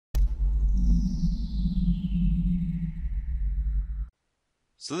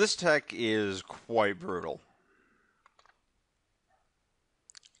So this tech is quite brutal.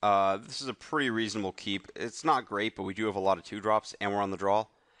 This is a pretty reasonable keep. It's not great, but we do have a lot of 2-drops, and we're on the draw.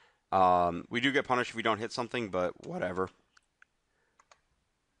 We do get punished if we don't hit something, but whatever.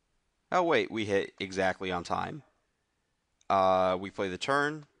 Oh wait, we hit exactly on time. We play the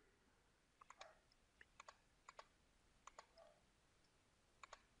turn.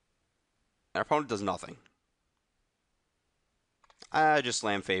 Our opponent does nothing. I just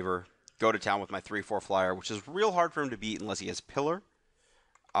slam favor, go to town with my 3/4 flyer, which is real hard for him to beat unless he has pillar,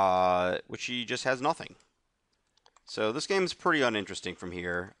 which he just has nothing. So this game's pretty uninteresting from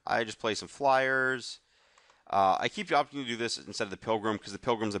here. I just play some flyers. I keep opting to do this instead of the Pilgrim because the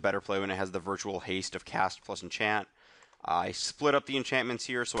Pilgrim's a better play when it has the virtual haste of cast plus enchant. I split up the enchantments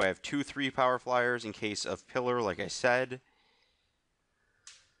here, so I have 2 3-power flyers in case of pillar, like I said.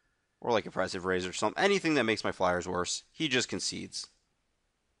 Or like Oppressive Razor or something. Anything that makes my flyers worse. He just concedes.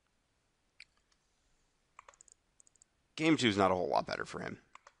 Game 2 is not a whole lot better for him.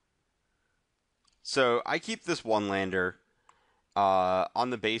 So I keep this one lander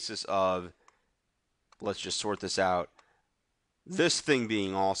on the basis of, let's just sort this out. This thing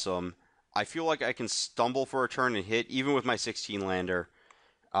being awesome, I feel like I can stumble for a turn and hit even with my 16 lander.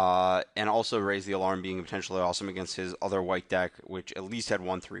 And also Raise the Alarm being potentially awesome against his other white deck, which at least had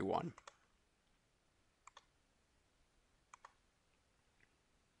 1/3/1.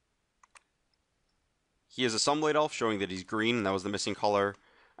 He has a Sunblade Elf showing that he's green, and that was the missing color.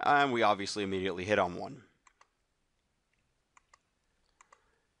 And we obviously immediately hit on one.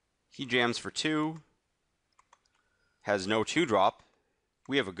 He jams for 2. Has no 2-drop.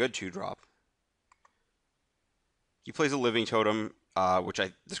 We have a good 2-drop. He plays a Living Totem,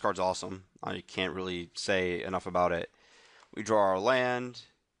 this card's awesome. I can't really say enough about it. We draw our land,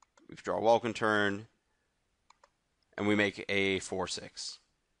 we draw a Welcome Turn, and we make a 4/6.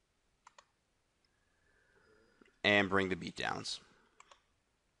 And bring the beatdowns.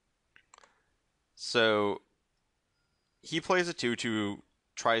 So he plays a 2/2,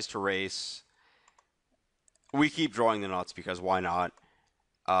 tries to race. We keep drawing the nuts because why not?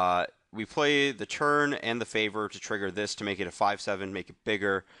 We play the turn and the favor to trigger this to make it a 5/7, make it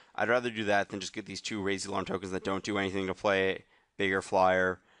bigger. I'd rather do that than just get these 2 Raise the Alarm tokens that don't do anything to play bigger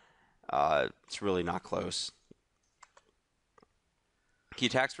flyer. It's really not close. He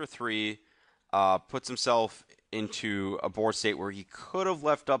attacks for 3, puts himself into a board state where he could have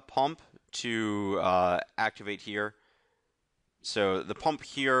left up Pump to activate here. So the Pump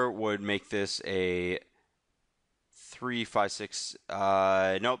here would make this a 3, 5, 6.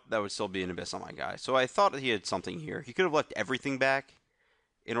 Nope, that would still be an Abyss on my guy. So I thought he had something here. He could have left everything back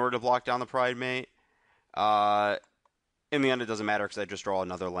in order to block down the Pride Mate. In the end, it doesn't matter because I just draw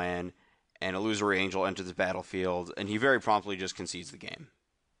another land, and Illusory Angel enters the battlefield, and he very promptly just concedes the game.